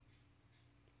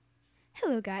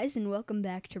Hello, guys, and welcome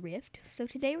back to Rift. So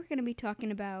today we're going to be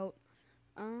talking about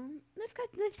let's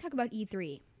talk about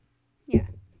E3. Yeah.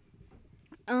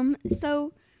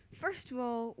 So first of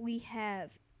all, we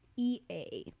have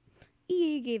EA.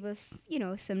 EA gave us,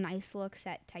 some nice looks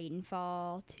at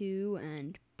Titanfall 2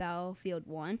 and Battlefield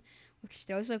 1, which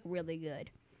those look really good.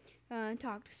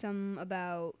 Talked some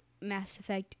about Mass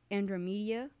Effect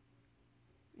Andromeda.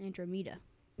 I don't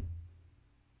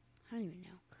even know.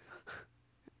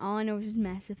 All I know is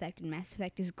Mass Effect, and Mass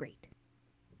Effect is great.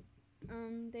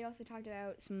 They also talked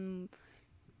about some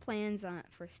plans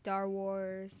for Star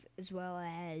Wars, as well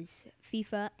as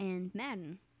FIFA and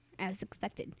Madden, as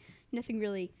expected. Nothing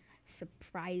really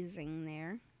surprising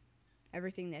there.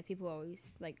 Everything that people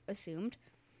always assumed.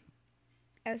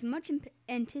 As much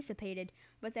anticipated,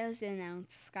 Bethesda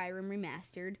announced Skyrim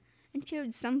Remastered and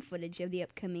showed some footage of the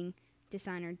upcoming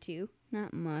Dishonored 2.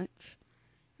 Not much.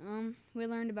 We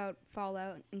learned about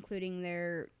Fallout, including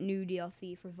their new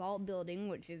DLC for Vault Building,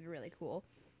 which is really cool.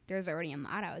 There's already a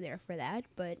mod out there for that,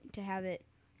 but to have it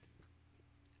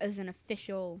as an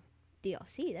official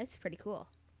DLC, that's pretty cool.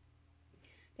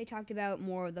 They talked about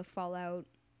more of the Fallout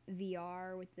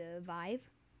VR with the Vive.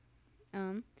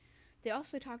 They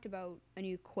also talked about a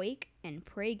new Quake and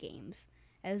Prey games,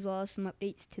 as well as some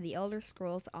updates to the Elder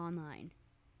Scrolls Online.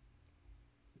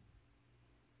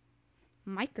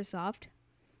 Microsoft,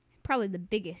 probably the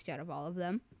biggest out of all of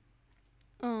them,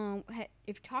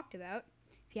 if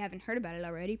you haven't heard about it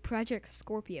already, Project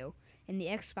Scorpio and the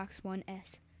Xbox One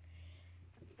S.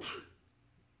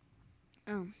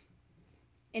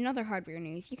 In other hardware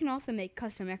news, you can also make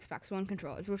custom Xbox One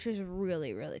controllers, which is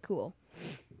really, really cool.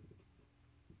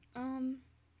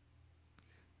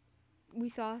 We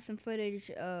saw some footage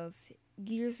of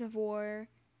Gears of War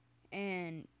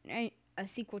and a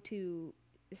sequel to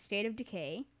State of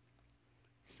Decay,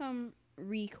 some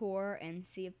ReCore and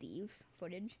Sea of Thieves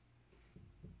footage.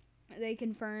 They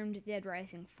confirmed Dead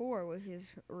Rising 4, which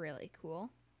is really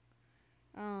cool.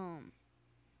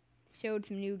 Showed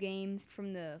some new games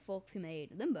from the folks who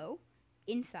made Limbo,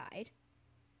 Inside,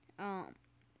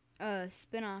 a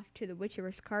spin-off to the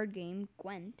Witcher's card game,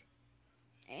 Gwent,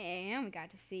 and we got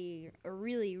to see a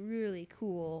really, really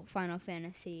cool Final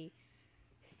Fantasy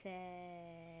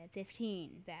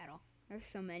 15 battle. There's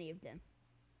so many of them.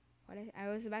 I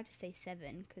was about to say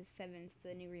 7, because 7's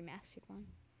the new remastered one.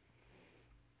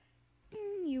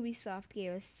 Ubisoft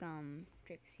gave us some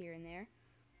tricks here and there.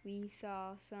 We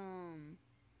saw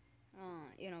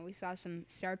some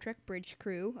Star Trek Bridge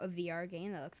Crew, a VR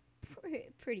game that looks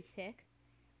pretty sick.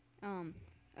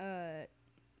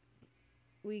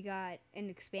 We got an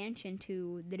expansion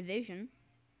to The Division.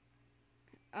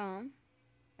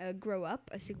 Grow Up,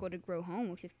 a sequel to Grow Home,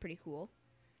 which is pretty cool.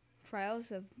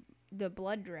 Trials of the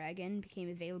Blood Dragon became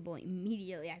available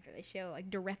immediately after the show,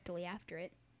 directly after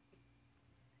it.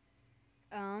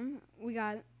 We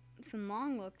got some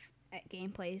long looks at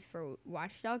gameplays for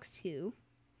Watch Dogs 2,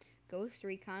 Ghost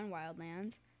Recon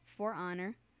Wildlands, For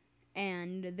Honor,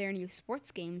 and their new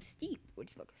sports game Steep,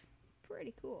 which looks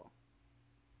pretty cool.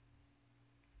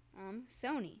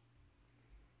 Sony.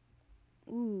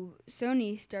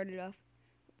 Sony started off.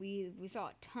 We saw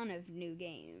a ton of new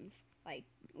games.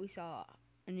 We saw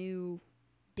a new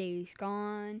Days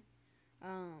Gone.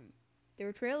 There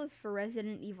were trailers for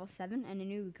Resident Evil 7 and a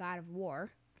new God of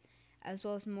War, as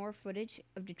well as more footage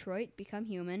of Detroit Become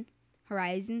Human,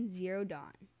 Horizon Zero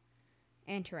Dawn.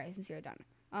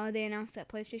 They announced that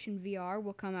PlayStation VR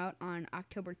will come out on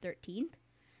October 13th,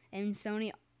 and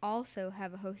Sony also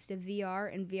have a host of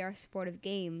VR and VR supportive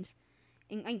games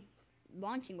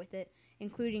launching with it,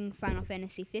 including Final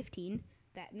Fantasy 15,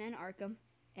 Batman Arkham,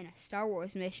 and a Star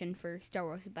Wars mission for Star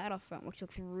Wars Battlefront, which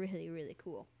looks really, really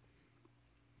cool.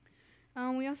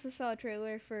 We also saw a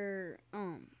trailer for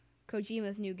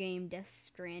Kojima's new game Death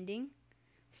Stranding,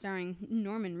 starring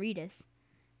Norman Reedus,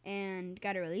 and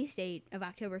got a release date of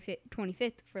October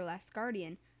 25th for Last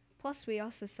Guardian. Plus, we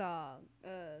also saw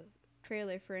a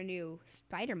trailer for a new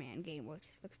Spider-Man game, which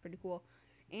looks pretty cool,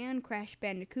 and Crash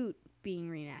Bandicoot being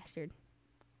remastered.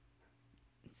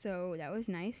 So that was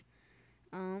nice.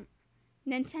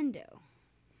 Nintendo.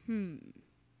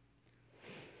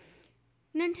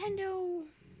 Nintendo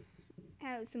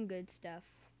had some good stuff.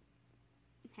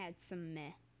 Had some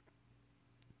meh.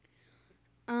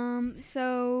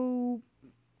 So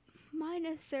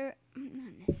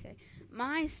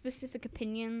my specific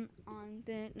opinion on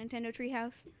the Nintendo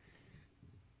Treehouse,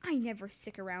 I never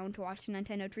stick around to watch the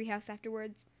Nintendo Treehouse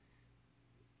afterwards.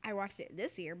 I watched it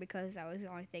this year because that was the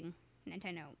only thing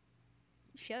Nintendo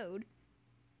showed.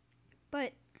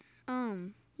 But,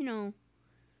 it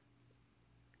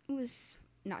was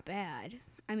not bad.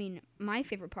 I mean, my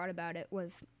favorite part about it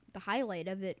was the highlight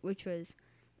of it, which was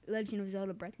Legend of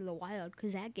Zelda Breath of the Wild,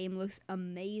 because that game looks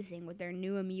amazing with their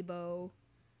new amiibo,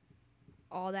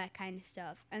 all that kind of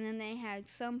stuff. And then they had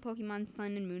some Pokemon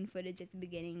Sun and Moon footage at the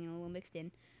beginning, a little mixed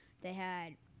in. They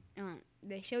had,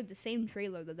 they showed the same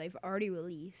trailer that they've already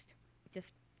released,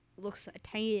 just looks a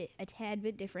tad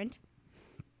bit different.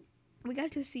 We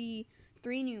got to see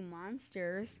 3 new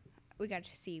monsters. We got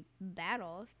to see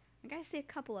battles. I got to see a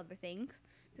couple other things.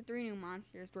 The 3 new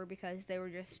monsters were because they were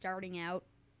just starting out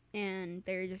and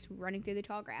they're just running through the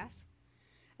tall grass.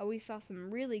 We saw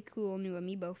some really cool new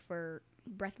amiibo for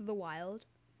Breath of the Wild.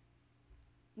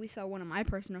 We saw one of my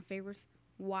personal favorites,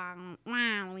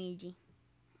 Waluigi.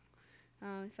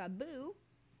 We saw Boo.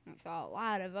 We saw a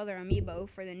lot of other amiibo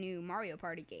for the new Mario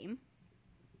Party game.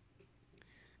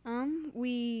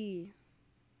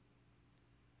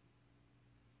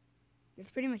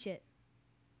 That's pretty much it.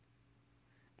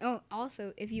 Oh,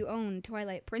 also, if you own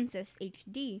Twilight Princess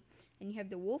HD and you have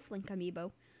the Wolf Link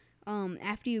amiibo,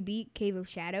 after you beat Cave of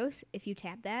Shadows, if you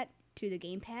tap that to the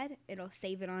gamepad, it'll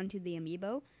save it onto the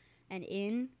amiibo.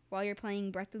 And while you're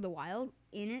playing Breath of the Wild,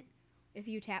 in it, if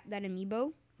you tap that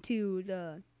amiibo to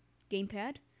the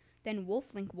gamepad, then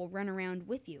Wolf Link will run around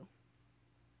with you.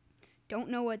 Don't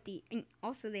know what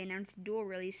also they announced a dual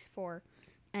release for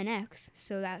NX,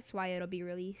 so that's why it'll be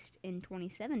released in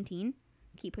 2017.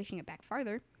 Keep pushing it back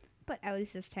farther, but at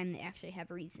least this time they actually have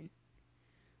a reason.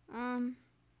 But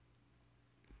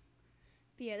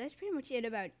yeah, that's pretty much it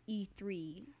about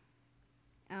E3.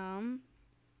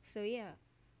 So yeah,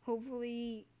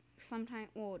 hopefully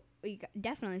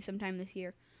definitely sometime this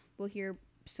year, we'll hear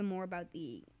some more about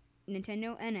the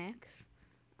Nintendo NX.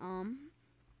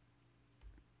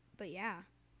 But yeah,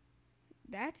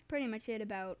 that's pretty much it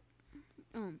about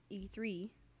E3.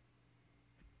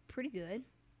 Pretty good.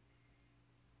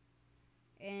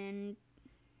 And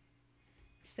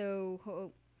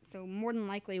so more than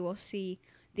likely we'll see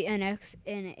the NX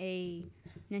in a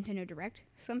Nintendo Direct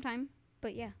sometime.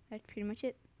 But yeah, that's pretty much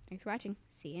it. Thanks for watching.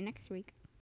 See you next week.